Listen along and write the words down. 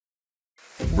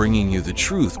bringing you the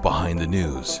truth behind the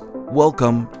news.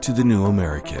 Welcome to The New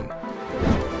American.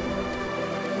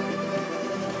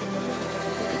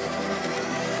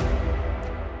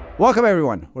 Welcome,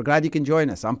 everyone. We're glad you can join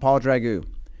us. I'm Paul Dragoo.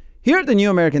 Here at the New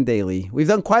American Daily, we've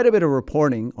done quite a bit of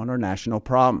reporting on our national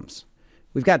problems.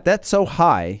 We've got debt so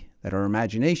high that our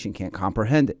imagination can't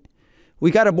comprehend it. We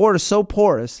got a border so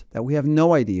porous that we have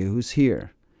no idea who's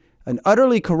here. An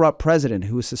utterly corrupt president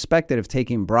who is suspected of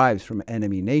taking bribes from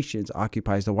enemy nations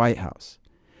occupies the White House.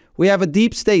 We have a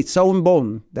deep state so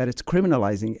emboldened that it's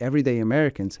criminalizing everyday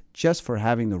Americans just for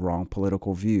having the wrong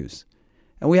political views.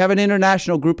 And we have an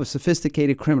international group of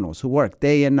sophisticated criminals who work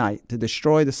day and night to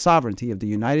destroy the sovereignty of the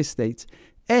United States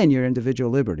and your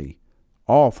individual liberty,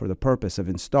 all for the purpose of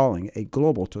installing a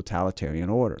global totalitarian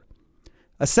order.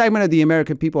 A segment of the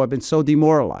American people have been so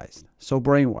demoralized, so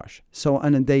brainwashed, so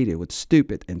inundated with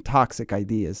stupid and toxic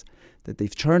ideas that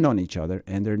they've turned on each other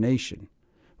and their nation.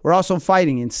 We're also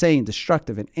fighting insane,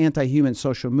 destructive, and anti-human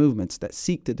social movements that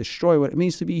seek to destroy what it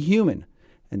means to be human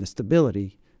and the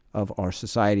stability of our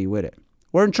society with it.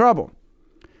 We're in trouble.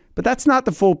 But that's not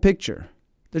the full picture.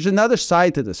 There's another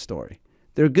side to the story.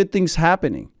 There are good things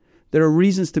happening. There are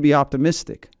reasons to be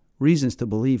optimistic, reasons to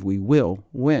believe we will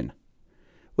win.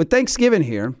 With Thanksgiving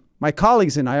here, my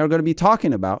colleagues and I are going to be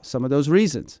talking about some of those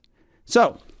reasons.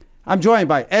 So, I'm joined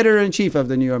by Editor-in-Chief of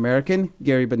The New American,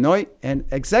 Gary Benoit, and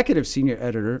Executive Senior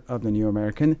Editor of The New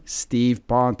American, Steve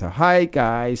Bonta. Hi,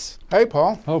 guys. Hey,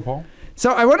 Paul. Hello, Paul.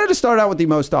 So, I wanted to start out with the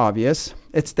most obvious.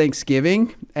 It's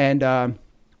Thanksgiving, and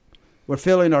we're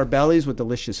filling our bellies with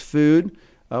delicious food.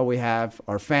 We have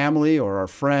our family or our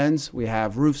friends. We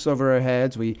have roofs over our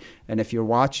heads. And if you're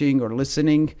watching or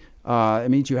listening, it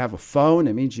means you have a phone.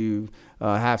 It means you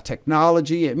have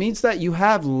technology. It means that you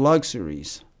have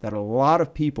luxuries that a lot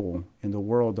of people in the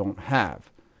world don't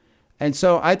have. And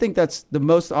so I think that's the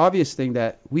most obvious thing,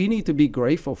 that we need to be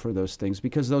grateful for those things,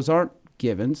 because those aren't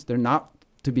givens. They're not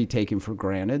to be taken for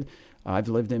granted. I've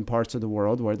lived in parts of the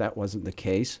world where that wasn't the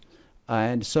case.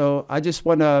 And so I just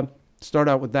want to start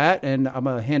out with that, and I'm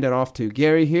going to hand it off to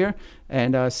Gary here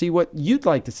and see what you'd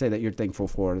like to say that you're thankful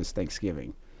for this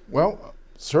Thanksgiving. Well,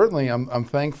 certainly I'm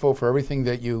thankful for everything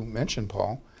that you mentioned,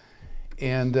 Paul.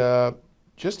 And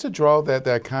just to draw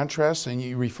that contrast, and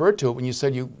you referred to it when you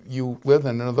said you live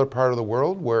in another part of the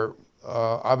world where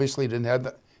obviously didn't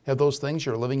have those things.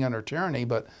 You're living under tyranny,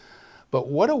 but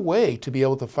what a way to be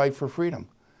able to fight for freedom.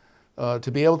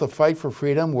 To be able to fight for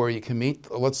freedom where you can meet,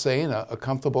 let's say, in a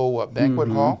comfortable banquet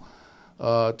hall,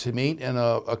 to meet in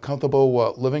a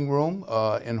comfortable living room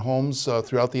in homes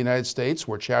throughout the United States,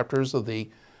 where chapters of the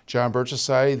John Birch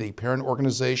Society, the parent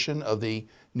organization of the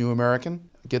New American,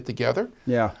 get together.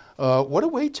 Yeah. What a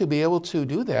way to be able to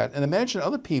do that. And imagine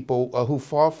other people who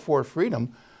fought for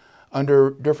freedom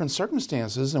under different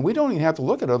circumstances. And we don't even have to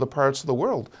look at other parts of the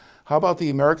world. How about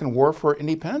the American War for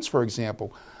Independence, for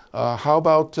example? How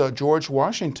about George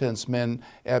Washington's men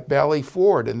at Valley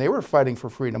Ford? And they were fighting for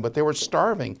freedom, but they were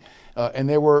starving, and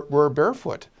they were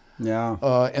barefoot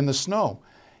in the snow.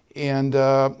 And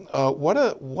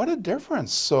what a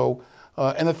difference. So,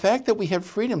 and the fact that we have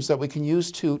freedoms that we can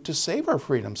use to save our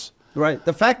freedoms. Right.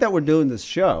 The fact that we're doing this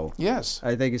show, yes,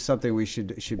 I think is something we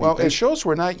should be. Well, it shows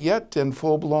we're not yet in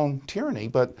full-blown tyranny,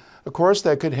 but of course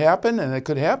that could happen, and it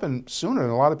could happen sooner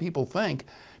than a lot of people think,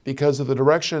 because of the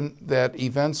direction that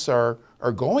events are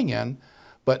going in.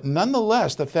 But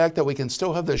nonetheless, the fact that we can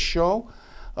still have this show,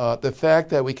 the fact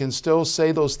that we can still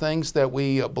say those things that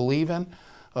we believe in,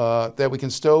 that we can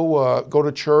still go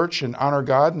to church and honor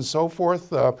God and so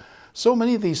forth, so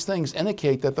many of these things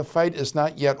indicate that the fight is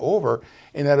not yet over,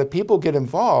 and that if people get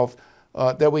involved,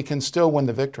 that we can still win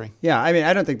the victory. Yeah, I mean,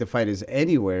 I don't think the fight is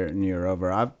anywhere near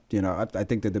over. I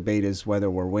think the debate is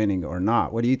whether we're winning or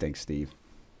not. What do you think, Steve?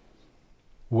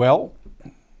 Well,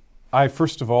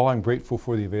 first of all, I'm grateful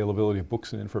for the availability of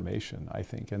books and information, I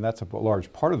think, and that's a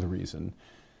large part of the reason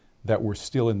that we're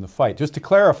still in the fight. Just to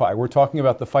clarify, we're talking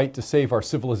about the fight to save our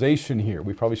civilization here.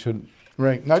 We probably shouldn't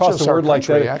not toss just a our word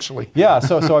country, like that. Actually. Yeah,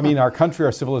 so I mean, our country,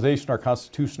 our civilization, our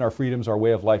constitution, our freedoms, our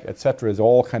way of life, et cetera, is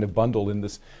all kind of bundled in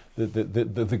this,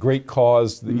 the great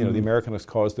cause, the Americanist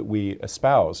cause that we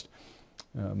espoused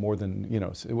more than,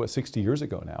 it was 60 years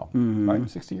ago now, right?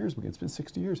 60 years, it's been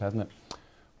 60 years, hasn't it?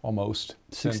 Almost.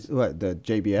 What, the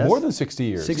JBS? More than 60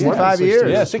 years. 65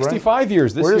 years. Yeah, 65 right.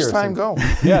 years this year. Where does time go?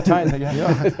 Yeah, time.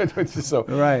 Yeah. So,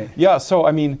 right. Yeah, so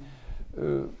I mean,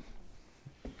 what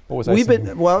was I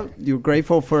saying? You're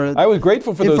grateful for I was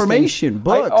grateful for information,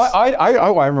 those books.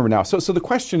 I remember now. So the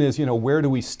question is, where do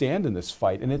we stand in this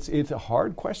fight? And it's a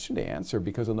hard question to answer,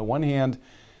 because on the one hand,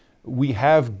 we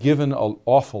have given an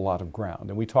awful lot of ground,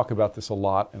 and we talk about this a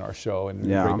lot in our show and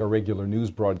in our regular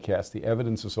news broadcast. The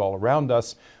evidence is all around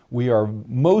us. We are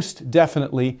most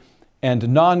definitely and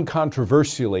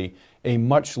non-controversially a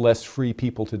much less free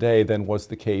people today than was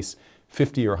the case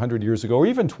 50 or 100 years ago, or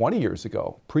even 20 years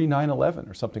ago, pre-9/11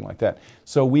 or something like that.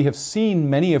 So we have seen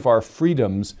many of our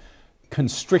freedoms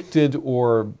constricted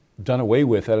or done away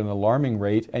with at an alarming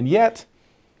rate, and yet,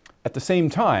 at the same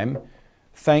time,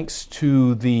 thanks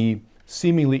to the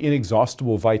seemingly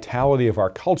inexhaustible vitality of our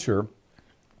culture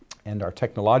and our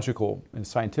technological and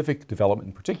scientific development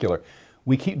in particular,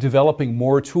 we keep developing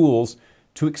more tools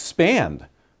to expand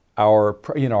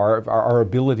our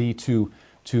ability to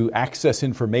access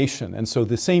information. And so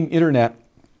the same internet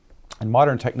and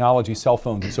modern technology, cell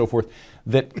phones and so forth,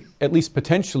 that at least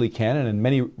potentially can, and in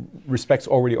many respects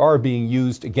already are being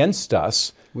used against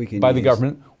us by the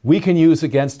government, we can use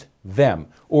against them.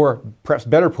 Or perhaps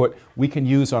better put, we can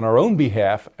use on our own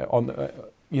behalf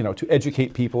to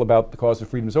educate people about the cause of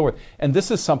freedom and so forth. And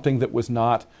this is something that was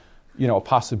not, a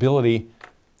possibility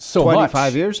so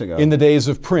 25 years ago in the days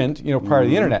of print, prior to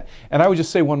the internet. And I would just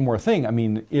say one more thing. I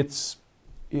mean, it's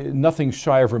nothing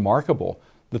shy of remarkable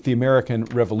that the American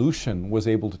Revolution was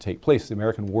able to take place, the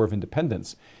American War of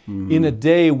Independence, in a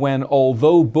day when,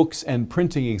 although books and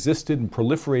printing existed and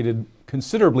proliferated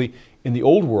considerably in the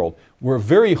old world, were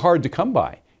very hard to come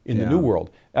by in the new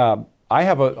world. I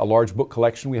have a large book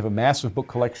collection. We have a massive book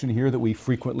collection here that we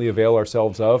frequently avail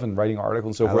ourselves of and writing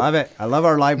articles and so forth. I love it. I love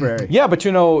our library. Yeah, but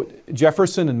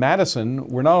Jefferson and Madison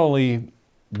were not only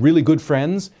really good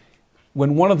friends.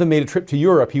 When one of them made a trip to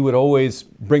Europe, he would always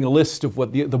bring a list of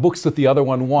what the books that the other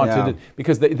one wanted,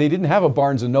 because they didn't have a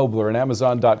Barnes & Noble or an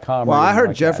Amazon.com. Well, I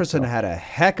heard Jefferson had a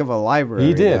heck of a library.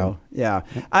 He did. Though. Yeah.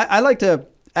 I like to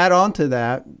add on to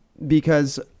that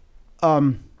because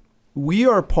we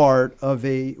are part of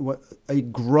a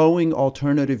growing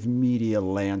alternative media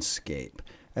landscape.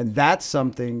 And that's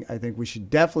something I think we should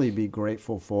definitely be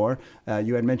grateful for.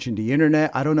 You had mentioned the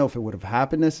internet. I don't know if it would have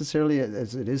happened necessarily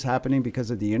as it is happening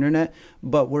because of the internet,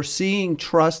 but we're seeing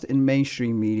trust in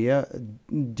mainstream media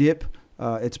dip.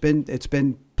 It's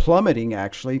been plummeting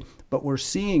actually, but we're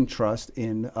seeing trust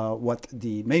in what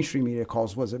the mainstream media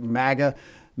calls, was it MAGA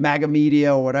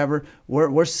media or whatever.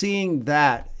 We're seeing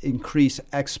that increase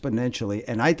exponentially.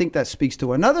 And I think that speaks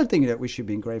to another thing that we should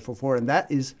be grateful for, and that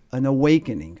is an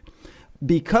awakening.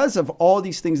 Because of all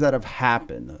these things that have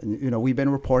happened, we've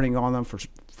been reporting on them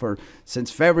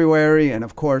since February, and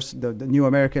of course the New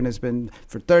American has been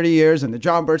for 30 years, and the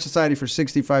John Birch Society for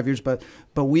 65 years. But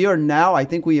we are now, I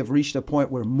think we have reached a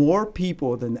point where more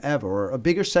people than ever, or a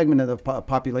bigger segment of the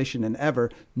population than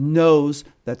ever, knows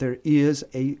that there is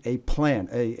a plan,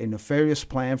 a nefarious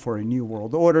plan for a new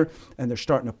world order, and they're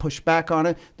starting to push back on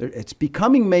it. It's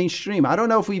becoming mainstream. I don't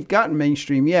know if we've gotten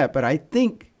mainstream yet, but I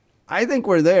think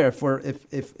we're there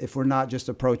if we're not just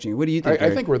approaching. What do you think? I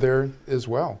think we're there as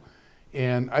well.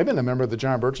 And I've been a member of the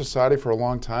John Birch Society for a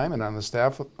long time and on the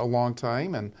staff a long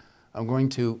time. And I'm going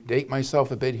to date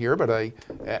myself a bit here, but I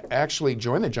actually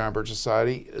joined the John Birch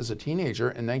Society as a teenager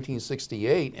in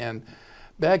 1968. And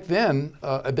back then,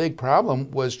 a big problem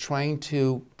was trying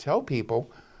to tell people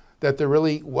that there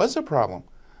really was a problem,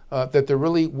 that there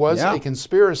really was a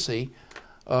conspiracy,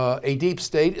 a deep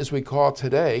state, as we call it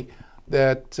today,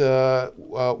 that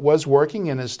was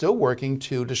working and is still working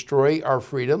to destroy our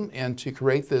freedom and to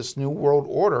create this new world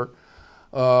order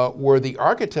where the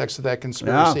architects of that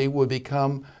conspiracy would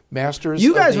become masters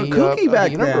you guys of were kooky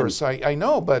back the universe. Then. I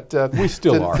know, but we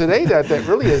still are. Today that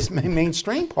really is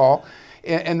mainstream, Paul.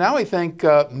 And now I think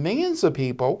millions of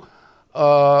people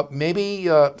maybe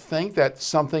think that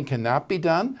something cannot be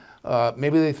done.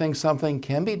 Maybe they think something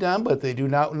can be done, but they do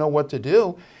not know what to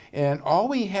do. And all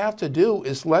we have to do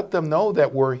is let them know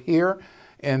that we're here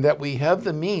and that we have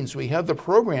the means, we have the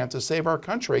program to save our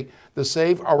country, to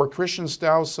save our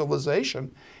Christian-style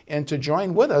civilization, and to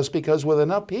join with us, because with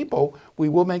enough people, we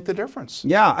will make the difference.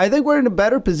 Yeah, I think we're in a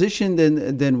better position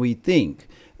than we think.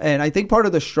 And I think part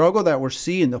of the struggle that we're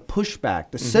seeing, the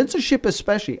pushback, the censorship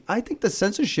especially, I think the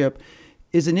censorship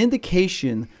is an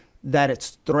indication that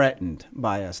it's threatened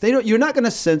by us. You're not going to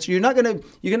censor.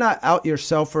 You're not out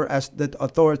yourself as the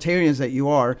authoritarians that you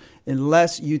are,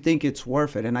 unless you think it's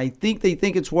worth it. And I think they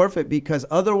think it's worth it because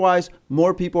otherwise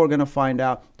more people are going to find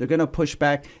out. They're going to push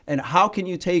back. And how can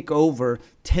you take over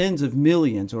tens of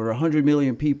millions or 100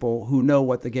 million people who know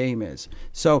what the game is?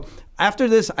 So after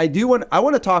this, I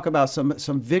want to talk about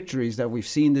some victories that we've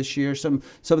seen this year, some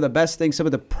of the best things, some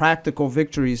of the practical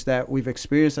victories that we've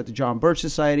experienced at the John Birch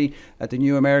Society, at the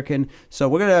New American. So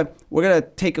we're gonna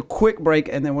take a quick break,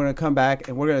 and then we're gonna come back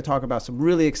and we're gonna talk about some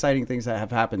really exciting things that have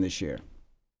happened this year.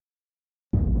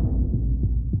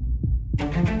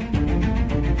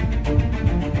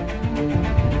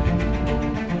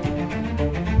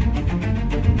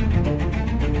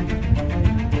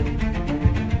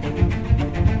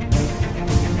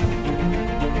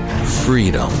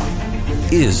 Freedom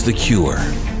is the cure.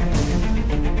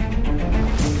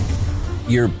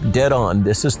 You're dead on.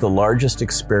 This is the largest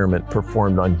experiment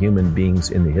performed on human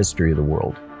beings in the history of the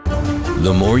world.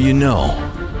 The more you know.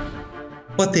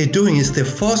 What they're doing is they're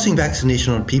forcing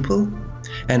vaccination on people,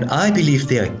 and I believe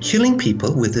they are killing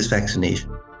people with this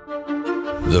vaccination.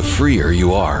 The freer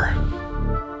you are.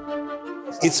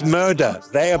 It's murder.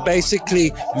 They are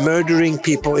basically murdering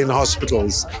people in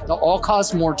hospitals. The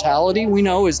all-cause mortality we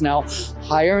know is now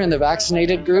higher in the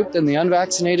vaccinated group than the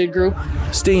unvaccinated group.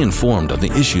 Stay informed on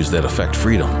the issues that affect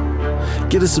freedom.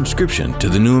 Get a subscription to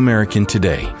The New American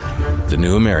today.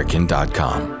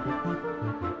 thenewamerican.com.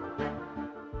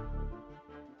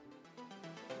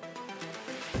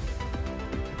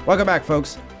 Welcome back,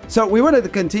 folks. So we wanted to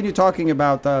continue talking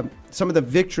about some of the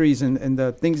victories and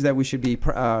the things that we should be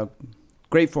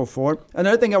grateful for.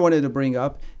 Another thing I wanted to bring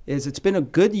up is it's been a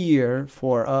good year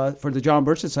for the John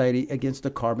Birch Society against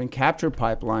the carbon capture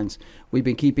pipelines. We've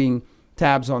been keeping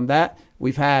tabs on that.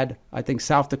 We've had, I think,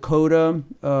 South Dakota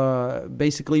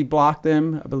basically block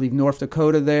them. I believe North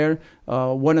Dakota there.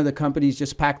 One of the companies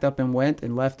just packed up and went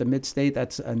and left the mid-state.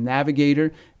 That's a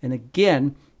Navigator. And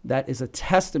again, that is a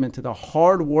testament to the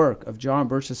hard work of John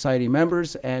Birch Society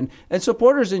members and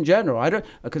supporters in general. I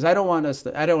don't want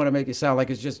to make it sound like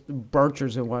it's just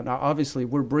Birchers and whatnot. Obviously,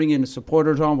 we're bringing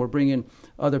supporters on. We're bringing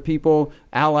other people,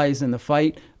 allies in the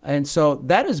fight. And so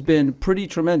that has been pretty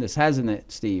tremendous, hasn't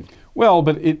it, Steve? Well,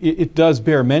 but it does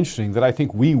bear mentioning that I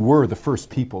think we were the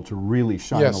first people to really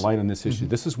shine a light on this issue.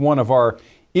 This is one of our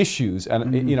issues,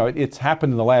 and it's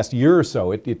happened in the last year or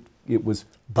so. It was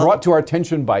brought to our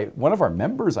attention by one of our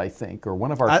members, I think, or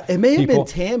one of our it may people. have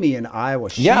been Tammy in Iowa.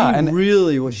 She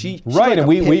really was. She right, like and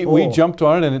we jumped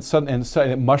on it, and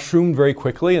it mushroomed very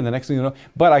quickly, and the next thing you know.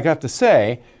 But I got to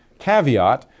say,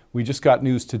 caveat. We just got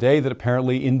news today that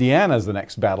apparently Indiana is the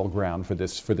next battleground for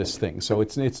this thing. So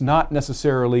it's not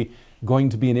necessarily going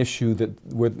to be an issue that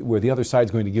where the other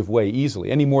side's going to give way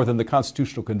easily, any more than the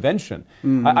Constitutional Convention.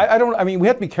 We have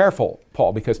to be careful,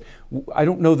 Paul, because I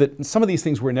don't know that some of these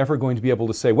things we're never going to be able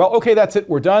to say, well, okay, that's it,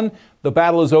 we're done, the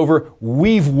battle is over,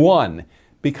 we've won.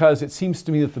 Because it seems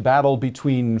to me that the battle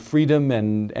between freedom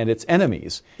and its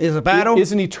enemies is a battle.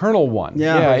 Is an eternal one.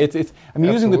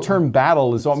 Using the term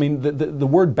battle is. The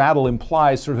word battle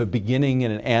implies sort of a beginning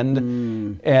and an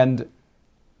end, and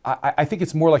I think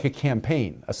it's more like a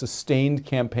campaign, a sustained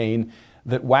campaign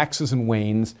that waxes and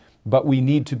wanes. But we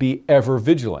need to be ever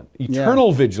vigilant.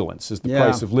 Eternal vigilance is the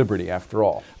price of liberty, after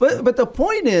all. But the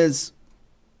point is,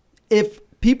 if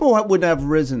people wouldn't have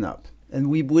risen up, and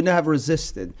we wouldn't have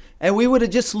resisted, and we would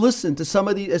have just listened to some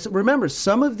of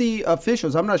the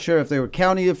officials. I'm not sure if they were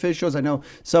county officials. I know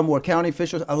some were county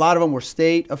officials. A lot of them were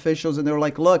state officials, and they were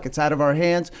like, look, it's out of our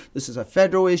hands. This is a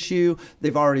federal issue.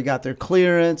 They've already got their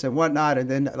clearance and whatnot. And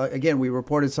then, again, we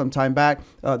reported some time back,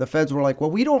 the feds were like,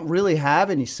 well, we don't really have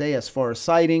any say as far as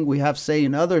citing. We have say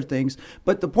in other things.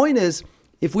 But the point is,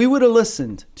 if we would have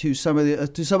listened to some of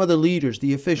the leaders,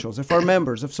 the officials, if our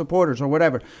members, if supporters or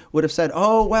whatever would have said,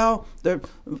 "Oh well,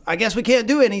 I guess we can't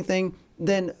do anything,"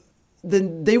 then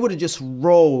they would have just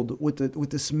rolled with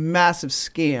this massive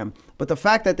scam. But the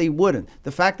fact that they wouldn't,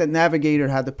 the fact that Navigator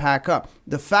had to pack up,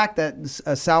 the fact that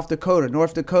South Dakota,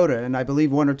 North Dakota, and I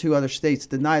believe one or two other states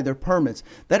denied their permits,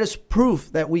 that is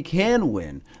proof that we can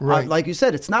win. Right. Like you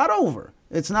said, it's not over.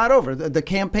 It's not over. The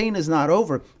campaign is not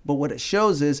over. But what it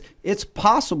shows is it's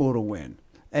possible to win.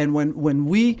 And when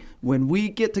we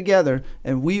get together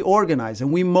and we organize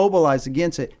and we mobilize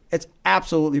against it, it's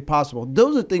absolutely possible.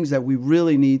 Those are things that we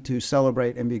really need to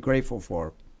celebrate and be grateful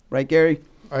for. Right, Gary?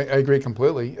 I agree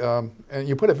completely. And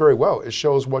you put it very well. It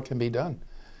shows what can be done.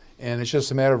 And it's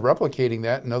just a matter of replicating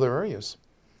that in other areas.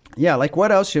 Yeah, like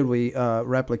what else should we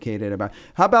replicate it about?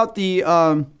 How about the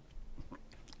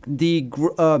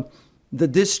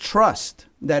distrust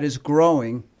that is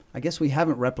growing? I guess we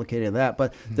haven't replicated that,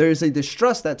 but there's a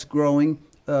distrust that's growing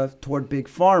toward big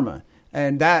pharma.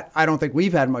 And that, I don't think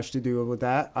we've had much to do with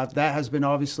that. That has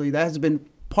been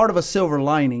part of a silver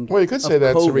lining. Well, you could say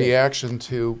that's COVID. a reaction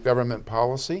to government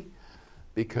policy,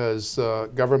 because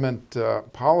government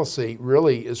policy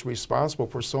really is responsible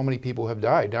for so many people who have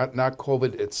died. Not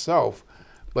COVID itself,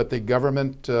 but the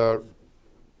government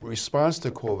response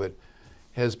to COVID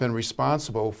has been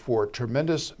responsible for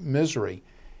tremendous misery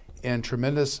and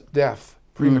tremendous death,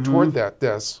 premature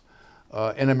deaths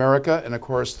in America and, of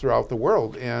course, throughout the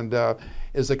world. And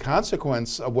as a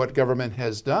consequence of what government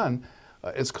has done,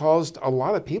 it's caused a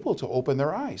lot of people to open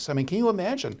their eyes. I mean, can you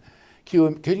imagine?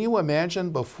 Can you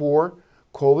imagine before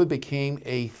COVID became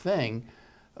a thing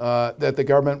that the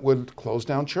government would close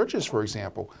down churches, for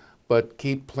example, but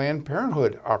keep Planned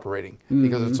Parenthood operating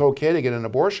because it's okay to get an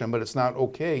abortion, but it's not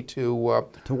okay to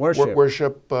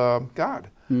worship God.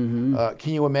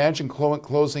 Can you imagine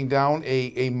closing down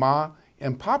a ma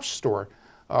and pop store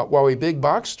while a big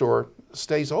box store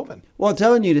stays open? Well, I'm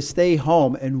telling you to stay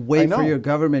home and wait for your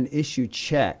government-issued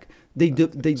check. They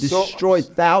destroyed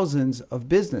thousands of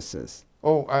businesses.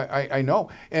 Oh, I know.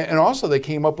 And also they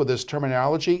came up with this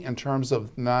terminology in terms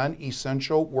of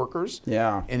non-essential workers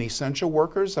and essential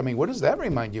workers. I mean, what does that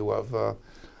remind you of?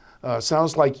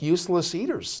 Sounds like useless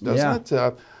eaters, doesn't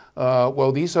it?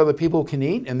 Well, these are the people who can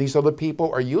eat, and these other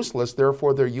people are useless,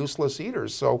 therefore they're useless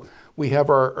eaters. So we have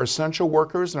our essential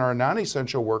workers and our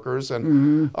non-essential workers,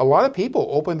 and a lot of people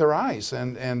opened their eyes,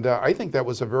 and I think that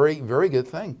was a very, very good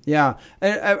thing. Yeah,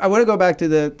 and I want to go back to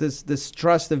this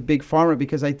trust of Big Pharma,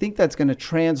 because I think that's going to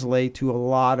translate to a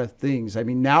lot of things. I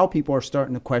mean, now people are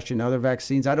starting to question other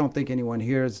vaccines. I don't think anyone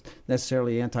here is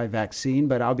necessarily anti-vaccine,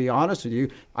 but I'll be honest with you,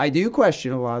 I do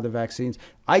question a lot of the vaccines.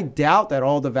 I doubt that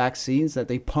all the vaccines that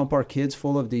they pump our kids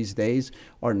full of these days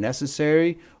are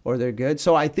necessary or they're good.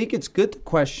 So I think it's good to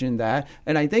question that.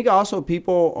 And I think also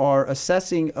people are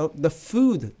assessing the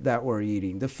food that we're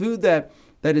eating, the food that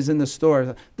is in the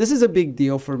store. This is a big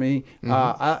deal for me.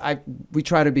 We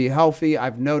try to be healthy.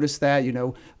 I've noticed that,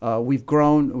 we've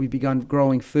begun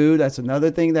growing food. That's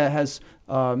another thing that has,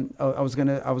 I was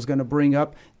gonna bring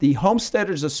up. The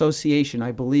Homesteaders Association,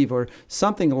 I believe, or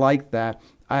something like that.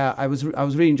 I was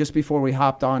reading just before we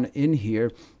hopped on in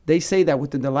here. They say that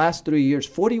within the last 3 years,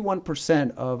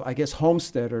 41% of, I guess,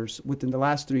 homesteaders within the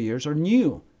last 3 years are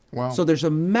new. Wow. So there's a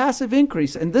massive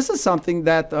increase. And this is something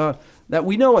that that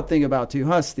we know a thing about too,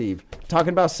 huh, Steve? Talking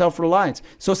about self-reliance.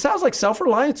 So it sounds like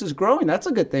self-reliance is growing. That's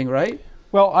a good thing, right?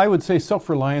 Well, I would say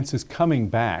self-reliance is coming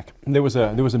back. There was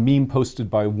a meme posted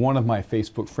by one of my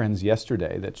Facebook friends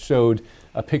yesterday that showed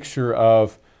a picture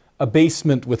of a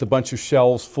basement with a bunch of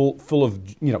shelves full of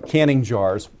canning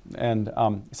jars, and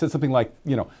it said something like,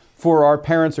 for our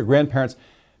parents or grandparents,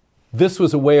 this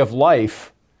was a way of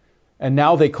life, and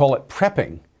now they call it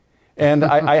prepping. And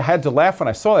I had to laugh when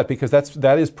I saw that, because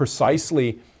that is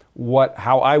precisely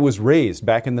how I was raised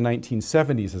back in the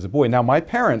 1970s as a boy. Now, my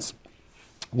parents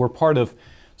were part of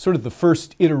sort of the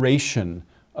first iteration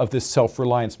of this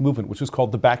self-reliance movement, which was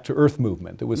called the Back to Earth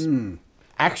movement. It was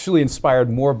actually inspired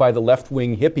more by the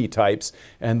left-wing hippie types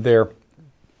and their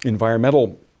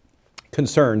environmental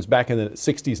concerns back in the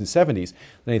 60s and 70s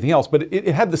than anything else. But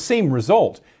it had the same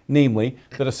result, namely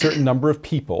that a certain number of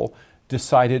people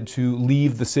decided to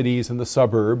leave the cities and the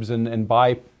suburbs and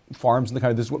buy farms in the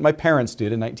country. This is what my parents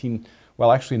did in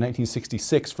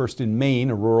 1966, first in Maine,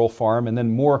 a rural farm, and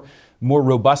then more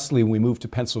robustly when we moved to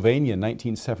Pennsylvania in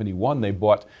 1971, they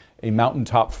bought a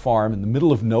mountaintop farm in the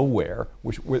middle of nowhere,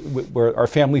 where our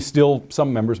family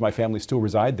some members of my family still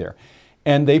reside there.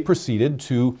 And they proceeded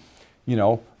to,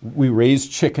 we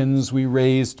raised chickens, we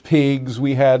raised pigs,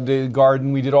 we had a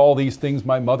garden, we did all these things.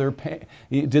 My mother did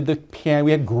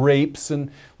we had grapes, and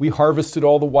we harvested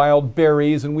all the wild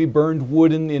berries, and we burned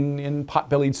wood in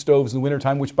pot-bellied stoves in the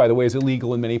wintertime, which, by the way, is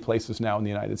illegal in many places now in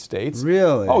the United States.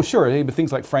 Really? Oh, sure. But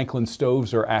things like Franklin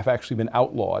stoves have actually been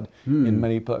outlawed in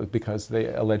many because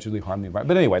they allegedly harm the environment.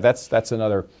 But anyway, that's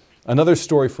another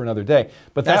story for another day.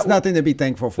 But that's nothing to be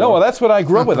thankful for. No, well, that's what I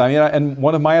grew up with. I mean, and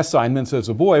one of my assignments as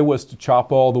a boy was to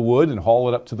chop all the wood and haul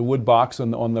it up to the wood box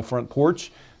on the front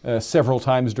porch several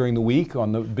times during the week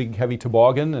on the big heavy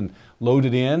toboggan, and load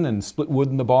it in and split wood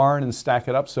in the barn and stack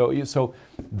it up. So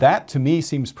that to me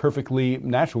seems perfectly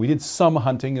natural. We did some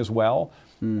hunting as well.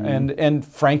 And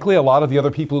frankly, a lot of the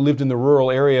other people who lived in the rural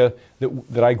area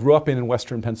that I grew up in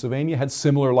Western Pennsylvania had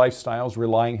similar lifestyles,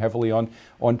 relying heavily on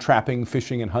trapping,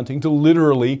 fishing, and hunting to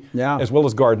literally, as well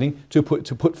as gardening, to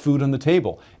put food on the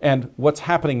table. And what's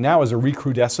happening now is a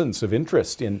recrudescence of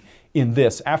interest in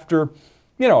this after,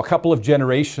 a couple of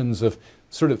generations of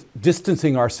sort of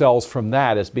distancing ourselves from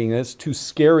that as being, it's too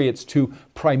scary, it's too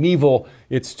primeval,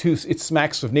 it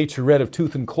smacks of nature red of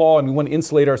tooth and claw, and we want to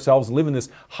insulate ourselves and live in this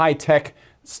high-tech,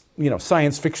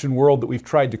 science fiction world that we've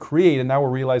tried to create. And now we're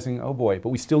realizing, oh boy, but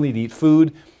we still need to eat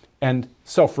food. And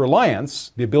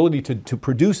self-reliance, the ability to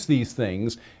produce these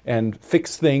things and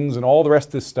fix things and all the rest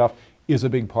of this stuff, is a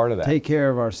big part of that. Take care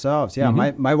of ourselves. Yeah,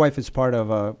 my wife is part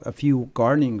of a few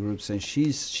gardening groups, and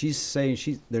she's saying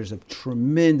there's a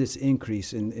tremendous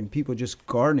increase in people just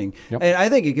gardening. Yep. And I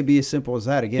think it could be as simple as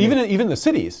that. Again, even the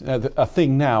cities, a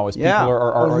thing now is people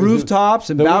are rooftops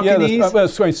and balconies.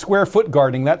 Square foot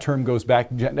gardening, that term goes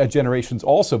back generations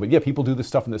also. But yeah, people do this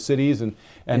stuff in the cities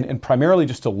and primarily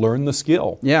just to learn the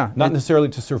skill. Yeah. Not necessarily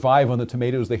to survive on the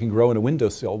tomatoes they can grow in a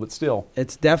windowsill, but still.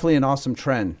 It's definitely an awesome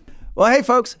trend. Well, hey,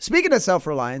 folks, speaking of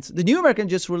self-reliance, the New American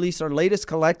just released our latest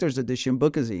collector's edition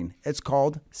bookazine. It's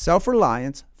called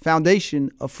Self-Reliance,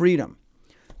 Foundation of Freedom.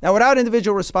 Now, without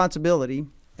individual responsibility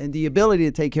and the ability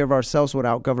to take care of ourselves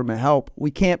without government help,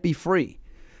 we can't be free.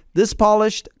 This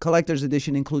polished collector's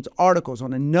edition includes articles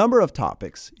on a number of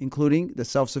topics, including the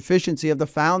self-sufficiency of the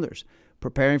founders,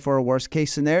 preparing for a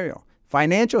worst-case scenario,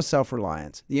 financial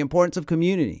self-reliance, the importance of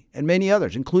community, and many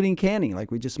others, including canning, like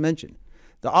we just mentioned.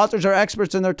 The authors are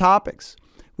experts in their topics.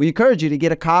 We encourage you to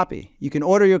get a copy. You can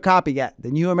order your copy at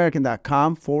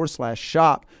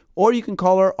thenewamerican.com/shop, or you can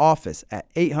call our office at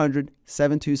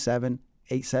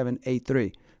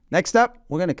 800-727-8783. Next up,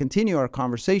 we're going to continue our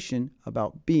conversation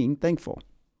about being thankful.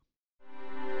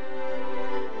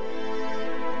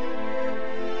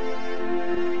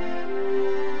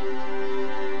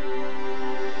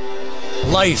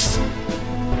 Life,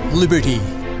 liberty,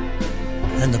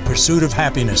 and the pursuit of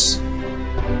happiness.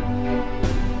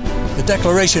 The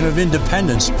Declaration of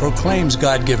Independence proclaims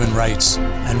God-given rights,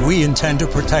 and we intend to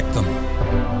protect them.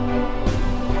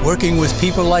 Working with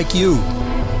people like you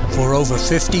for over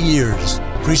 50 years,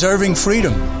 preserving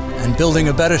freedom and building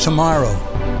a better tomorrow.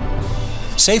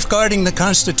 Safeguarding the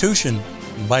Constitution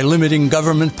by limiting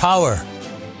government power.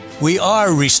 We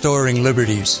are restoring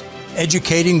liberties,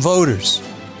 educating voters,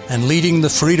 and leading the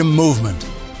freedom movement.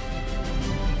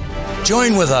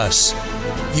 Join with us.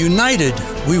 United,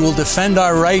 we will defend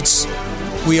our rights.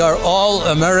 We are all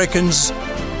Americans.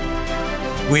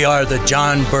 We are the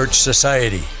John Birch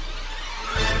Society.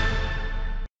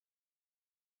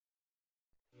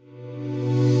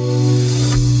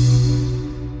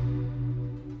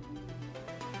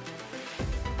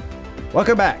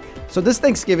 Welcome back. So this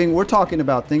Thanksgiving, we're talking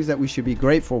about things that we should be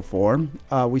grateful for.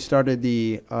 We started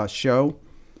the show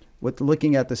with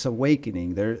looking at this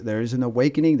awakening. There is an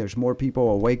awakening. There's more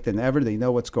people awake than ever. They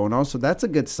know what's going on. So that's a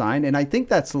good sign. And I think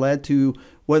that's led to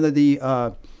one of the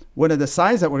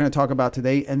signs that we're going to talk about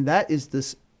today, and that is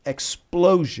this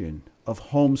explosion of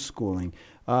homeschooling.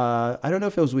 I don't know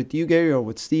if it was with you, Gary, or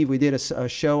with Steve. We did a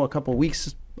show a couple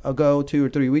weeks ago, 2 or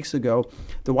 3 weeks ago.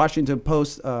 The Washington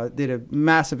Post did a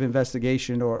massive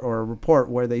investigation or a report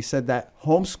where they said that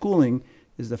homeschooling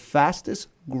is the fastest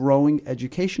growing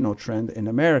educational trend in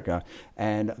America.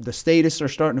 And the statists are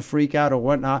starting to freak out or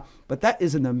whatnot. But that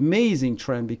is an amazing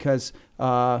trend because,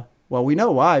 well, we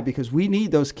know why. Because we need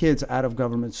those kids out of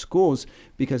government schools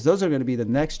because those are going to be the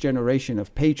next generation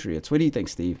of patriots. What do you think,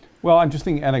 Steve? Well, I'm just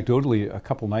thinking anecdotally, a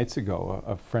couple nights ago,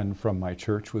 a friend from my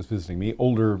church was visiting me,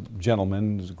 older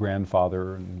gentleman, his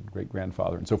grandfather and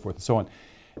great-grandfather and so forth and so on.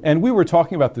 And we were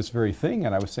talking about this very thing,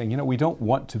 and I was saying, we don't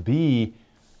want to be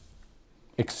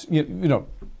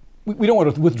we don't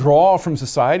want to withdraw from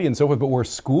society and so forth, but where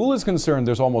school is concerned,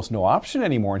 there's almost no option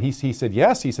anymore. And he said,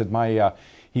 yes. He said,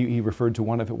 he referred to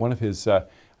one of his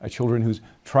children who's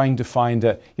trying to find,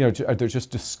 they're just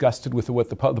disgusted with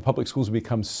what the public schools have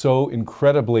become so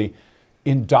incredibly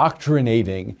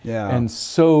indoctrinating and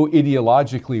so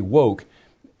ideologically woke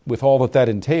with all that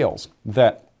entails.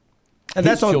 And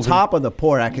that's on top of the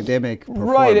poor academic performance.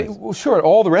 Right, well, sure,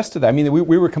 all the rest of that. I mean,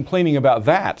 we were complaining about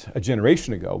that a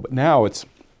generation ago, but now it's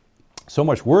so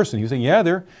much worse. And he was saying,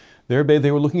 they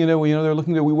were looking at it, they're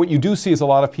looking at what you do see is a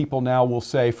lot of people now will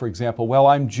say, for example, well,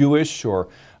 I'm Jewish or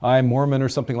I'm Mormon or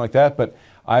something like that, but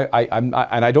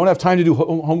I don't have time to do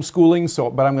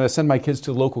homeschooling, but I'm going to send my kids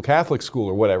to the local Catholic school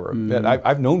or whatever.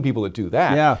 I've known people that do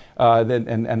that. Yeah.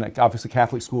 And obviously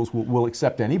Catholic schools will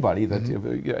accept anybody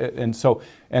that,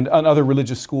 and other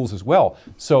religious schools as well.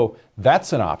 So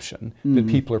that's an option that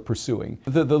people are pursuing.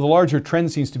 The larger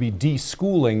trend seems to be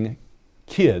deschooling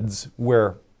kids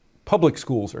where public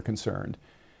schools are concerned,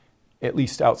 at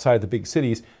least outside the big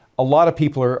cities. A lot of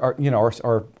people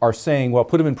are saying, well,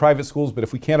 put them in private schools, but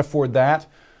if we can't afford that,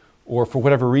 or for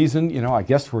whatever reason, I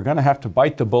guess we're going to have to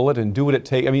bite the bullet and do what it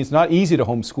takes. I mean, it's not easy to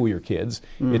homeschool your kids.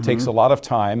 It takes a lot of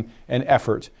time and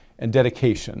effort and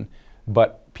dedication,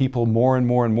 but people more and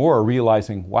more and more are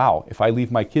realizing, wow, if I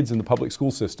leave my kids in the public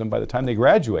school system, by the time they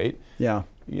graduate, they'll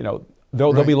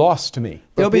be lost to me.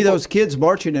 There'll be those kids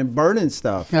marching and burning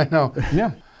stuff. I know.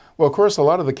 Yeah. Well, of course, a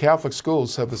lot of the Catholic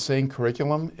schools have the same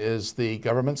curriculum as the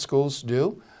government schools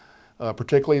do,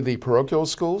 particularly the parochial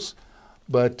schools.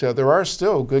 but there are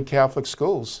still good Catholic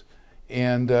schools,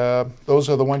 and those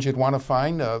are the ones you'd want to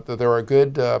find. There are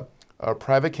good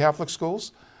private Catholic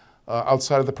schools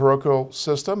outside of the parochial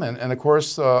system, and of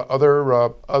course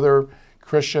other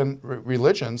Christian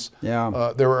religions.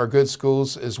 Yeah. There are good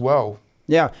schools as well.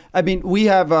 Yeah, I mean, we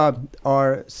have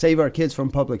our Save Our Kids from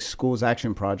Public Schools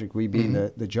Action Project, we being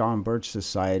the John Birch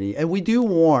Society. And we do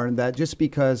warn that just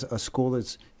because a school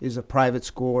is a private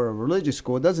school or a religious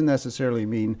school, it doesn't necessarily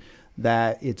mean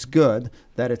that it's good,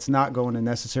 that it's not going to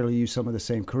necessarily use some of the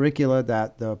same curricula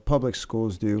that the public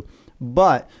schools do.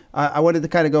 But I wanted to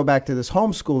kind of go back to this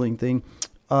homeschooling thing.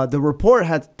 The report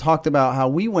had talked about how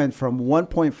we went from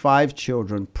 1.5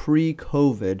 children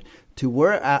pre-COVID to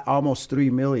we're at almost 3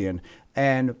 million.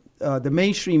 And the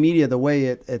mainstream media, the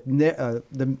way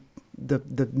the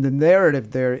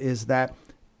narrative there is that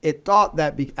it thought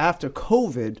that after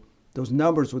COVID, those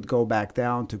numbers would go back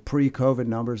down to pre-COVID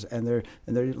numbers, and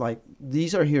they're like,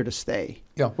 these are here to stay.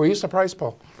 Yeah, were you surprised,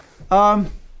 Paul?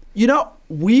 You know,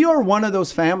 we are one of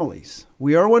those families.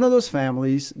 We are one of those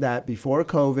families that before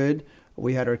COVID,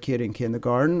 we had our kid in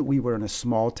kindergarten. We were in a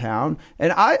small town.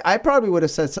 And I probably would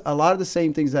have said a lot of the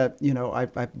same things that, you know,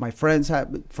 my friends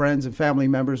and family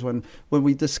members, when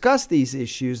we discuss these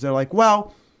issues, they're like,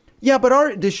 well, yeah, but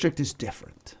our district is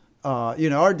different. You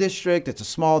know, our district, it's a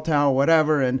small town,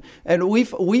 whatever. And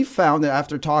we've found that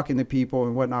after talking to people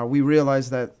and whatnot, we realized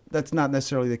that that's not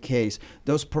necessarily the case.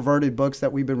 Those perverted books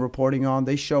that we've been reporting on,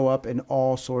 they show up in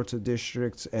all sorts of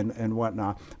districts and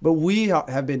whatnot. But we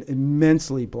have been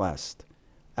immensely blessed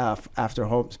after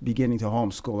beginning to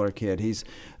homeschool our kid. He's,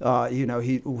 you know,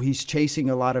 he's chasing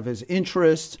a lot of his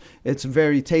interests. It's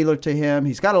very tailored to him.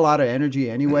 He's got a lot of energy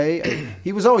anyway.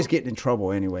 He was always getting in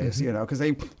trouble anyways, you know, because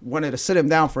they wanted to sit him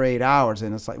down for 8 hours,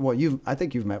 and it's like, well, I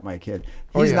think you've met my kid.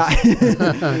 He's not.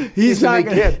 He's not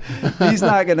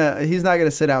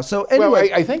gonna sit out. So anyway,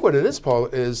 well, I think what it is, Paul,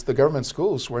 is the government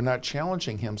schools were not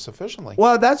challenging him sufficiently.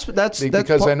 Well, that's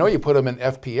because I know you put him in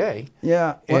FPA.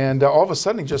 Yeah. And all of a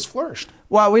sudden he just flourished.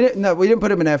 Well, we didn't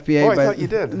put him in FBA. Oh, I thought you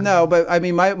did. No, but I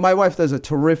mean, my wife does a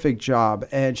terrific job,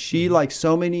 and she, like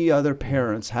so many other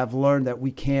parents, have learned that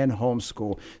we can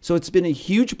homeschool. So it's been a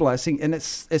huge blessing, and it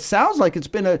sounds like it's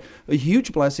been a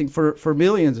huge blessing for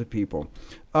millions of people.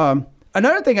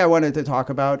 Another thing I wanted to talk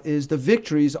about is the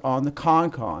victories on the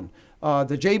CONCON.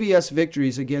 The JBS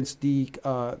victories against the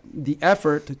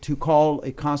effort to call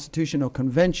a constitutional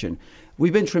convention.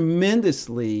 We've been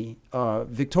tremendously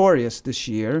victorious this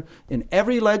year in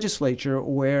every legislature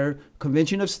where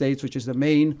Convention of States, which is the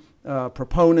main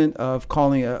proponent of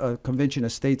calling a Convention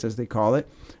of States, as they call it,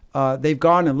 they've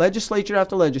gone in legislature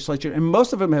after legislature, and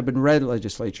most of them have been red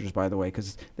legislatures, by the way,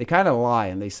 because they kind of lie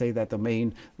and they say that the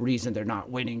main reason they're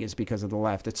not winning is because of the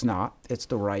left. It's not. It's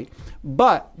the right.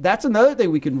 But that's another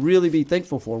thing we can really be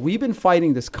thankful for. We've been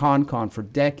fighting this CONCON for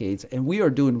decades, and we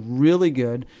are doing really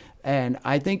good. And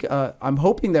I think I'm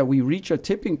hoping that we reach a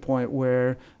tipping point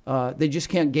where they just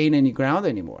can't gain any ground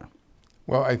anymore.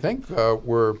 Well, I think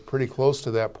we're pretty close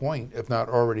to that point, if not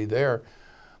already there.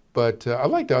 But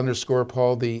I'd like to underscore,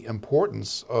 Paul, the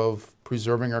importance of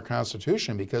preserving our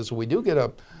Constitution, because we do get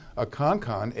a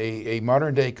CONCON, a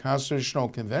modern-day constitutional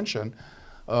convention,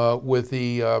 with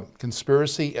the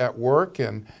conspiracy at work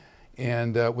and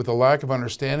with a lack of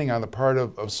understanding on the part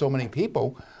of so many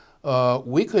people.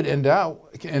 We could end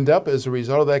up as a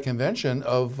result of that convention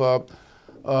of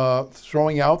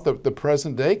throwing out the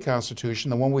present-day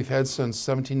Constitution, the one we've had since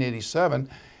 1787,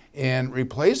 and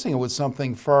replacing it with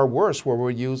something far worse, where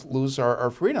we lose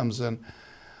our freedoms.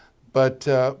 But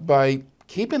by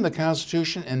keeping the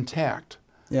Constitution intact,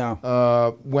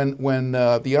 when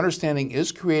the understanding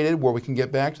is created where we can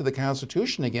get back to the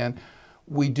Constitution again,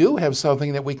 we do have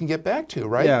something that we can get back to,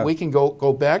 right? Yeah. We can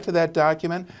go back to that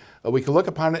document. We can look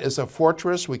upon it as a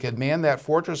fortress. We can man that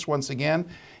fortress once again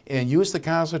and use the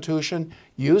Constitution,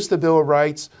 use the Bill of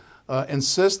Rights,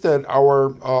 insist that our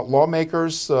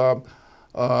lawmakers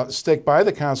stick by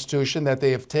the Constitution that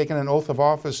they have taken an oath of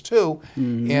office to,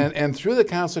 and through the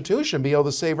Constitution be able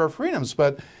to save our freedoms.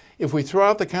 But if we throw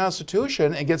out the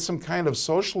Constitution and get some kind of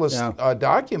socialist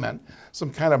document,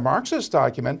 some kind of Marxist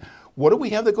document, what do we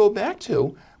have to go back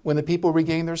to when the people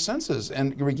regain their senses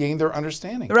and regain their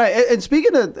understanding? Right. And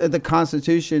speaking of the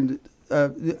Constitution,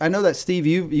 I know that Steve,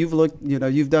 you've looked,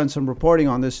 you've done some reporting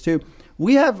on this too.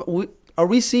 Are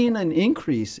we seeing an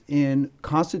increase in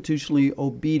constitutionally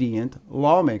obedient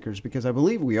lawmakers? Because I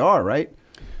believe we are, right?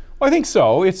 Well, I think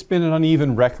so. It's been an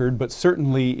uneven record, but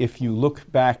certainly if you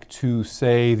look back to,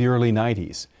 say, the early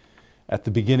 90s, at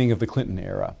the beginning of the Clinton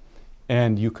era,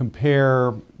 and you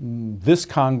compare this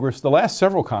Congress, the last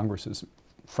several Congresses,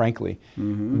 frankly,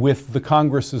 with the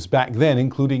Congresses back then,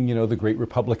 including, the Great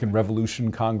Republican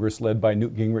Revolution Congress led by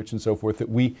Newt Gingrich and so forth, that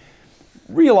we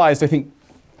realized, I think,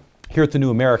 here at the New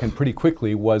American pretty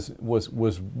quickly was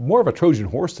more of a Trojan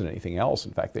horse than anything else.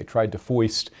 In fact, they tried to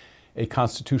foist a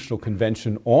constitutional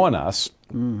convention on us,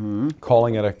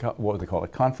 calling it what would they call it,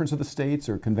 a conference of the states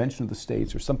or convention of the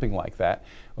states or something like that,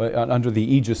 under the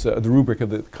aegis, the rubric of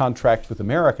the contract with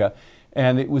America.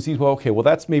 And it was,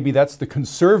 that's the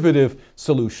conservative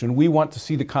solution. We want to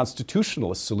see the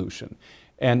constitutionalist solution.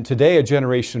 And today,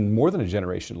 more than a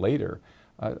generation later,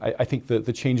 I think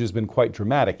the change has been quite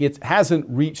dramatic. It hasn't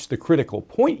reached the critical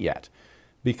point yet,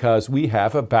 because we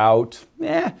have about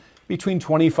between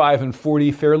 25 and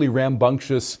 40 fairly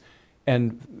rambunctious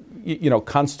and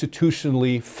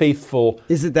constitutionally faithful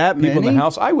Is it that people many? in the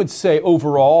House. I would say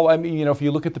overall, if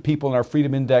you look at the people in our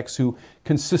Freedom Index who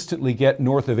consistently get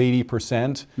north of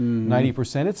 80%,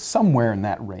 90%, it's somewhere in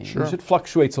that range. Sure. It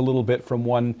fluctuates a little bit from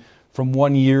one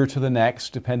year to the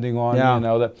next, depending on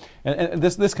and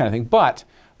this kind of thing. But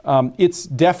it's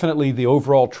definitely, the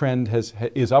overall trend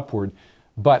is upward.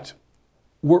 But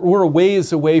we're a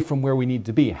ways away from where we need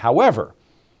to be. However,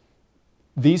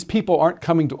 these people aren't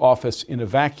coming to office in a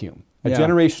vacuum. A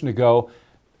generation ago,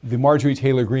 the Marjorie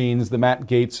Taylor Greenes, the Matt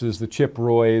Gaetzes, the Chip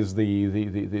Roys,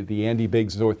 the Andy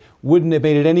Biggs, wouldn't have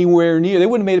made it anywhere near. They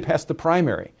wouldn't have made it past the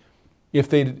primary if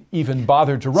they'd even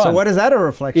bothered to run. So what is that a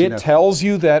reflection of? It tells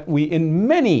you that we, in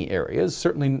many areas,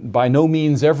 certainly by no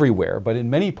means everywhere, but in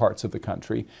many parts of the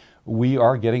country, we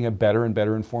are getting a better and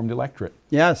better informed electorate.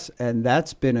 Yes, and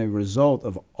that's been a result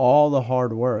of all the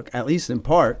hard work, at least in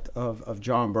part, of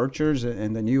John Birchers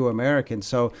and the New American.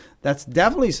 So that's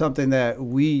definitely something that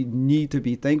we need to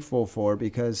be thankful for,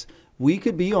 because we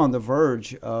could be on the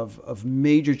verge of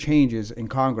major changes in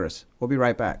Congress. We'll be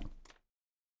right back.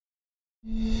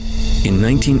 In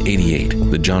 1988,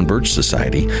 the John Birch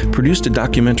Society produced a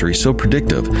documentary so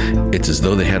predictive, it's as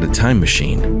though they had a time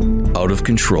machine. Out of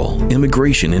Control,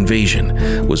 Immigration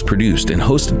Invasion was produced and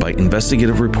hosted by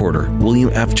investigative reporter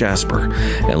William F. Jasper,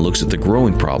 and looks at the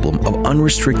growing problem of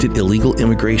unrestricted illegal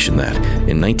immigration that,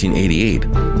 in 1988,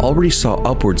 already saw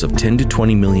upwards of 10 to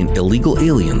 20 million illegal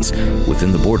aliens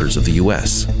within the borders of the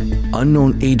U.S.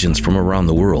 Unknown agents from around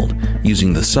the world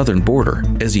using the southern border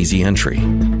as easy entry.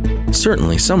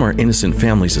 Certainly, some are innocent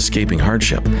families escaping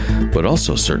hardship, but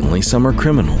also certainly some are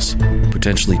criminals,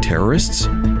 potentially terrorists.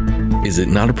 Is it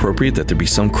not appropriate that there be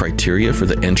some criteria for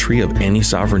the entry of any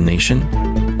sovereign nation?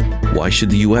 Why should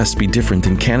the U.S. be different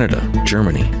than Canada,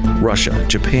 Germany, Russia,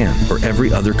 Japan, or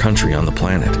every other country on the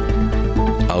planet?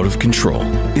 Out of Control,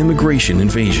 Immigration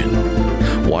Invasion.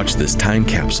 Watch this time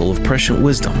capsule of prescient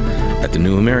wisdom at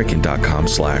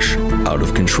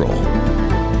thenewamerican.com/outofcontrol.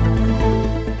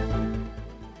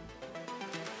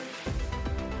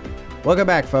 Welcome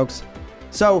back, folks.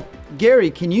 So,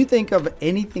 Gary, can you think of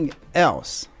anything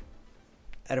else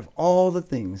out of all the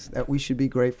things that we should be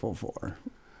grateful for?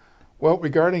 Well,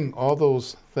 regarding all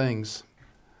those things,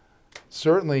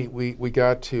 certainly we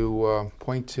got to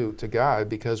point to God,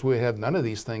 because we have none of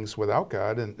these things without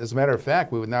God. And as a matter of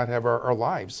fact, we would not have our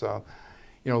lives.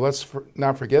 Let's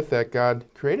not forget that God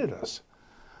created us.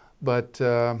 But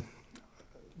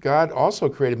God also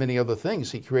created many other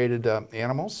things. He created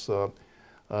animals.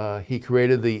 He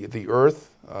created the earth.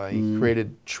 He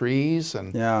created trees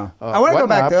and I want to go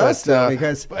back to us though,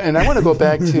 because and I want to go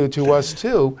back to us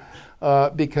too,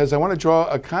 because I want to draw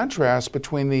a contrast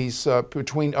between these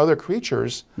between other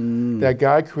creatures that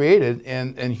God created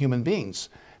and human beings,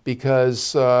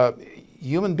 because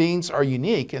human beings are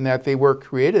unique in that they were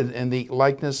created in the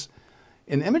likeness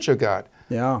and image of God.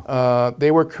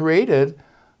 They were created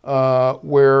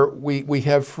where we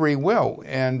have free will,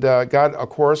 and God, of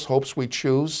course, hopes we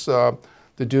choose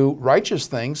to do righteous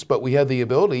things, but we have the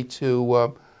ability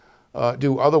to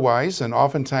do otherwise, and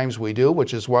oftentimes we do,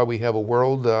 which is why we have a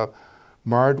world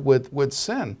marred with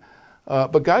sin.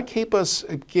 But God gave us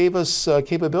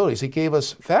capabilities. He gave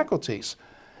us faculties,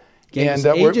 and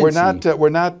we're not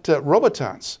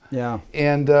robotons.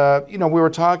 And we were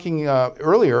talking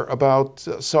earlier about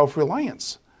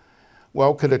self-reliance.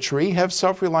 Well, could a tree have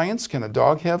self-reliance? Can a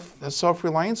dog have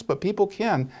self-reliance? But people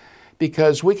can,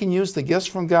 because we can use the gifts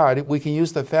from God. We can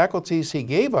use the faculties He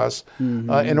gave us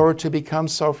in order to become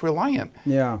self-reliant.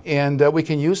 And we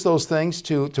can use those things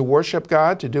to worship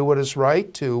God, to do what is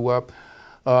right,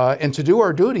 and to do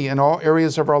our duty in all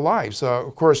areas of our lives.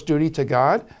 Of course, duty to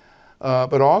God,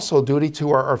 but also duty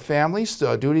to our families,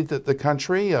 duty to the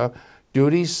country,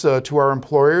 duties to our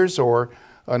employers, or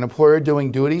an employer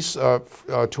doing duties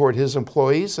toward his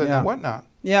employees and whatnot.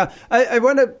 I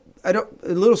want to, a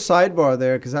little sidebar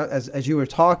there, because as you were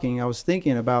talking, I was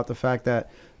thinking about the fact that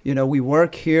we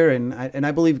work here, and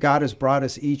I believe God has brought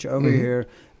us each over here.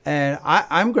 And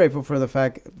I'm grateful for the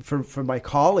fact, for my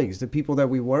colleagues, the people that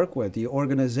we work with, the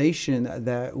organization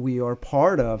that we are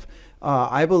part of.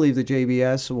 I believe the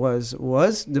JBS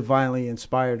was divinely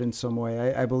inspired in some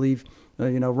way. I believe,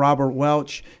 Robert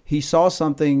Welch, he saw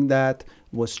something that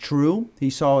was true. He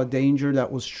saw a danger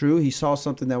that was true. He saw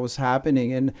something that was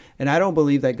happening. And I don't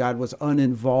believe that God was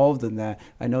uninvolved in that.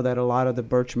 I know that a lot of the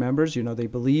Birch members, they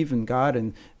believe in God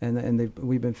and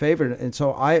we've been favored. And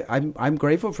so I'm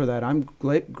grateful for that. I'm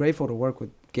grateful to work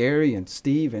with Gary and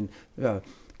Steve and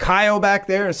Kyle back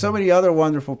there and so many other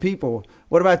wonderful people.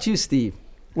 What about you, Steve?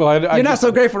 Well, you're not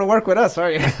so grateful to work with us, are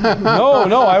you?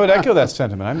 No, I would echo that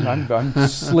sentiment. I'm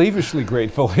slavishly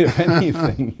grateful, if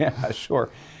anything. Yeah, sure.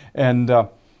 And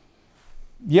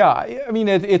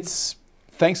it's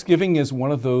Thanksgiving is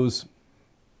one of those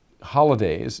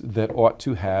holidays that ought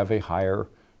to have a higher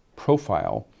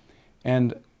profile.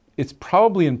 And it's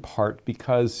probably in part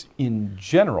because in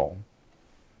general,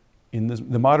 in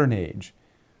the modern age,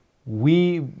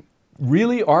 we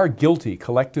really are guilty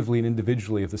collectively and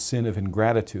individually of the sin of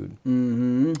ingratitude.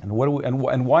 Mm-hmm.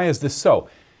 And why is this so?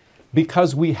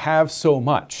 Because we have so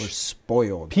much. We're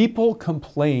spoiled. People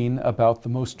complain about the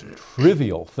most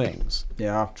trivial things.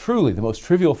 Yeah. Truly, the most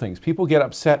trivial things. People get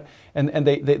upset and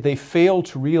they fail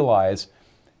to realize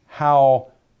how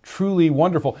truly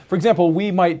wonderful. For example,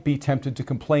 we might be tempted to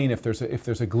complain if there's a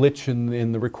glitch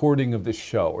in the recording of this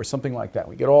show or something like that.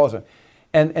 We get all this.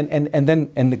 And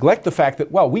then neglect the fact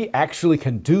that, we actually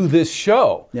can do this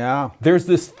show. Yeah. There's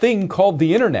this thing called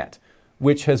the internet,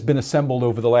 which has been assembled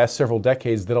over the last several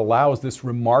decades that allows this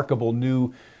remarkable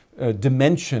new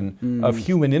dimension of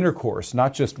human intercourse,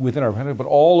 not just within our country, but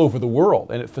all over the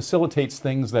world. And it facilitates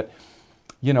things that,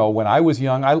 when I was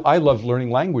young, I loved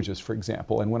learning languages, for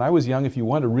example. And when I was young, if you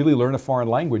wanted to really learn a foreign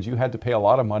language, you had to pay a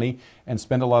lot of money and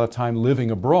spend a lot of time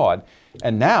living abroad.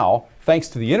 And now, thanks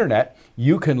to the internet,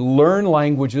 you can learn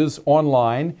languages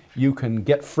online. You can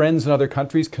get friends in other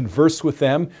countries, converse with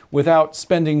them without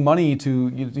spending money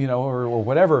or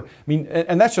whatever. I mean,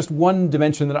 and that's just one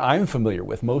dimension that I'm familiar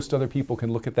with. Most other people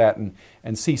can look at that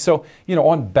and see. So,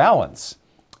 on balance,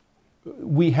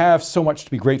 we have so much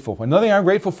to be grateful for. Another thing I'm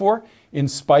grateful for, in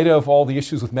spite of all the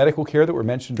issues with medical care that were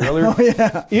mentioned earlier,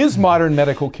 is modern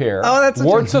medical care. Oh, that's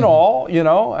warts and all,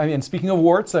 speaking of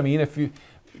warts,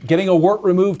 getting a wart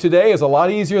removed today is a lot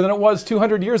easier than it was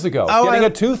 200 years ago. Getting a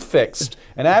tooth fixed,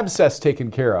 an abscess taken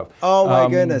care of. Oh, my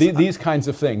goodness. These kinds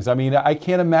of things. I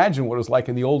can't imagine what it was like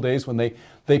in the old days when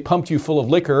they pumped you full of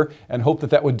liquor and hoped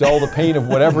that would dull the pain of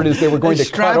whatever it is they were going to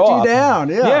cut off. Strapped you down,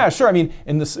 yeah. Yeah, sure.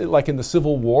 In the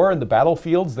Civil War, in the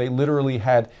battlefields, they literally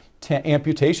had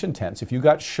amputation tents. If you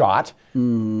got shot,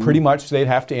 pretty much they'd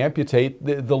have to amputate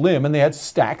the limb, and they had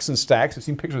stacks and stacks. I've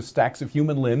seen pictures of stacks of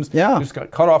human limbs. Yeah. Just got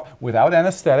cut off without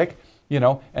anesthetic,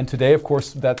 and today, of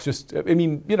course, that's just,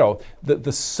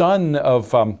 the son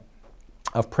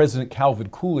of President Calvin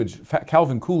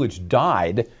Coolidge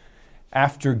died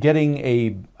after getting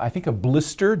a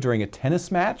blister during a tennis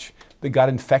match that got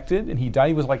infected, and he died.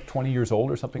 He was like 20 years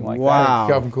old or something like that. Wow.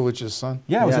 Calvin Coolidge's son?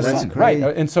 Yeah, it was his that's son. great.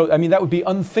 Right. And so, that would be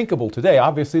unthinkable today.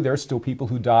 Obviously, there are still people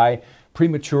who die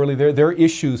prematurely. There are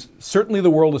issues. Certainly, the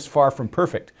world is far from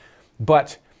perfect.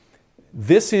 But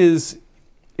this is,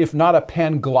 if not a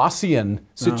Panglossian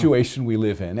situation we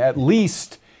live in, at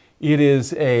least it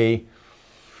is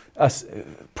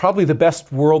probably the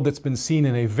best world that's been seen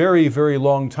in a very, very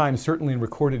long time, certainly in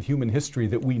recorded human history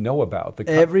that we know about.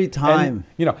 Every time.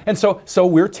 And so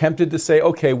we're tempted to say,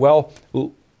 okay, well,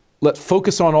 let's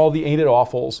focus on all the ain't it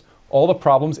awfuls, all the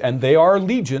problems, and they are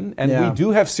legion, and we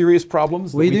do have serious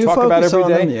problems that we talk about every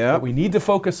day that we need to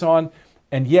focus on,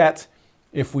 and yet,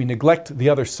 if we neglect the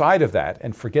other side of that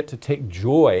and forget to take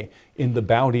joy in the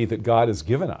bounty that God has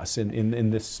given us in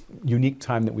this unique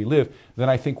time that we live, then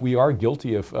I think we are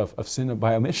guilty of sin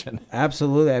by omission.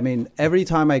 Absolutely. Every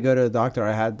time I go to the doctor,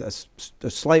 I had a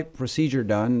slight procedure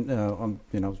done,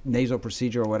 nasal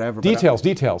procedure or whatever. Details.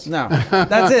 No,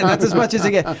 that's it. That's as much as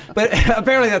I get. But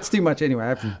apparently that's too much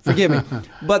anyway. Forgive me.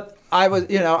 But I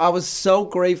was so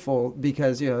grateful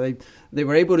because, they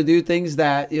were able to do things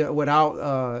that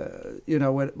without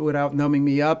numbing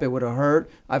me up, it would have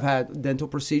hurt. I've had dental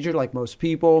procedure like most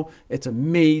people. It's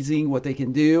amazing what they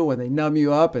can do when they numb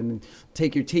you up and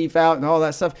take your teeth out and all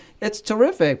that stuff. It's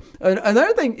terrific.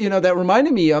 Another thing that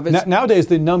reminded me of is nowadays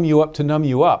they numb you up to numb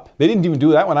you up. They didn't even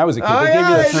do that when I was a kid. They gave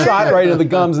you the shot right in the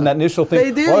gums and that initial thing.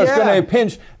 They do. It's going to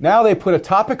pinch. Now they put a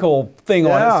topical thing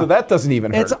on it, so that doesn't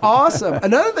even hurt. It's awesome.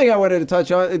 Another thing I wanted to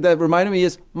touch on that reminded me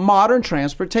is modern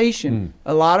transportation.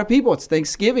 A lot of people, it's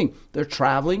Thanksgiving. They're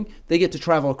traveling. They get to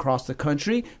travel across the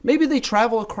country. Maybe they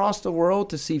travel across the world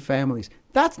to see families.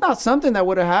 That's not something that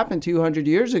would have happened 200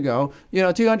 years ago.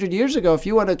 200 years ago, if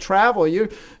you want to travel, you're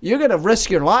going to risk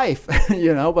your life,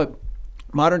 but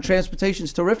modern transportation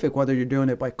is terrific, whether you're doing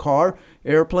it by car,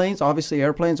 airplanes. Obviously,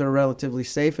 airplanes are relatively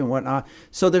safe and whatnot.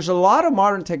 So there's a lot of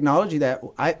modern technology that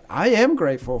I am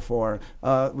grateful for.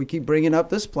 We keep bringing up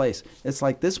this place. It's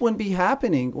like this wouldn't be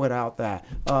happening without that.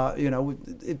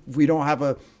 If we don't have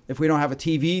a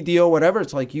TV deal, whatever,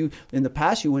 it's like in the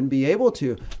past, you wouldn't be able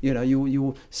to,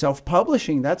 you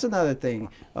self-publishing. That's another thing.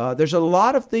 There's a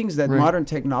lot of things that modern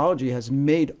technology has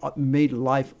made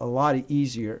life a lot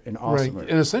easier and awesomer. Right.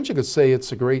 In a sense, you could say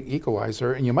it's a great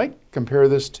equalizer, and you might compare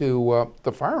this to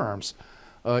the firearms.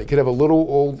 You could have a little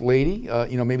old lady,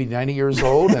 maybe 90 years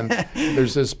old, and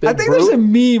there's this big I think brute, there's a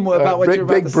meme about what you're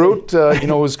about big to brute,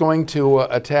 say. is going to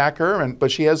attack her, but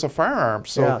she has a firearm.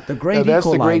 So that's the great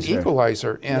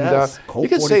equalizer. And yes, you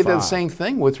could say the 45. same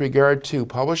thing with regard to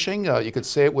publishing. You could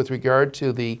say it with regard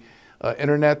to the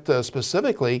internet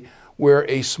specifically, where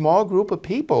a small group of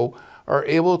people are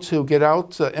able to get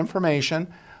out information,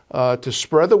 to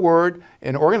spread the word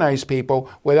and organize people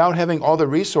without having all the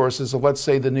resources of, let's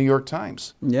say, the New York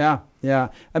Times. Yeah.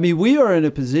 I mean, we are in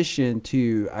a position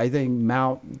to, I think,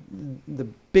 mount the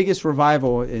biggest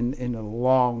revival in a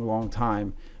long, long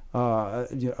time,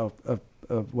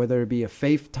 of whether it be a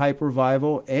faith type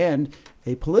revival and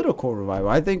a political revival.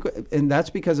 I think, and that's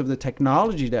because of the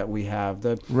technology that we have,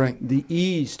 the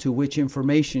ease to which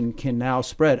information can now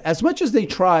spread. As much as they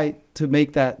try to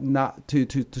make that not to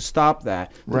stop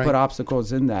that, to put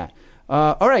obstacles in that.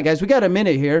 All right, guys, we got a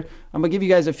minute here. I'm gonna give you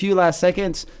guys a few last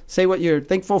seconds. Say what you're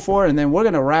thankful for, and then we're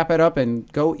gonna wrap it up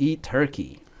and go eat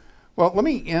turkey. Well, let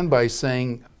me end by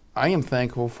saying I am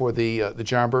thankful for the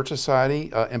John Birch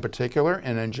Society in particular,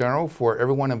 and in general for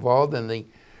everyone involved in the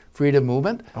freedom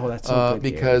movement. Oh, that's so good.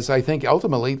 Because I think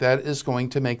ultimately that is going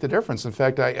to make the difference. In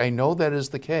fact, I know that is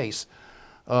the case,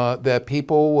 that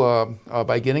people,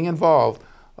 by getting involved,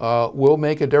 will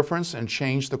make a difference and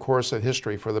change the course of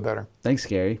history for the better. Thanks,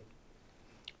 Gary.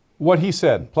 What he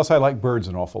said. Plus, I like birds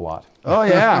an awful lot. Oh,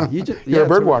 yeah. You're a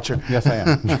bird watcher. Yes, I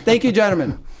am. Thank you,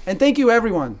 gentlemen. And thank you,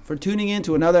 everyone, for tuning in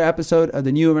to another episode of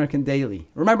The New American Daily.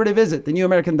 Remember to visit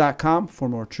thenewamerican.com for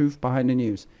more truth behind the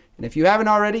news. And if you haven't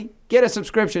already, get a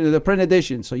subscription to the print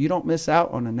edition so you don't miss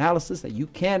out on analysis that you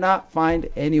cannot find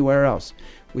anywhere else.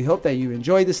 We hope that you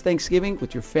enjoy this Thanksgiving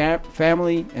with your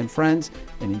family and friends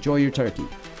and enjoy your turkey.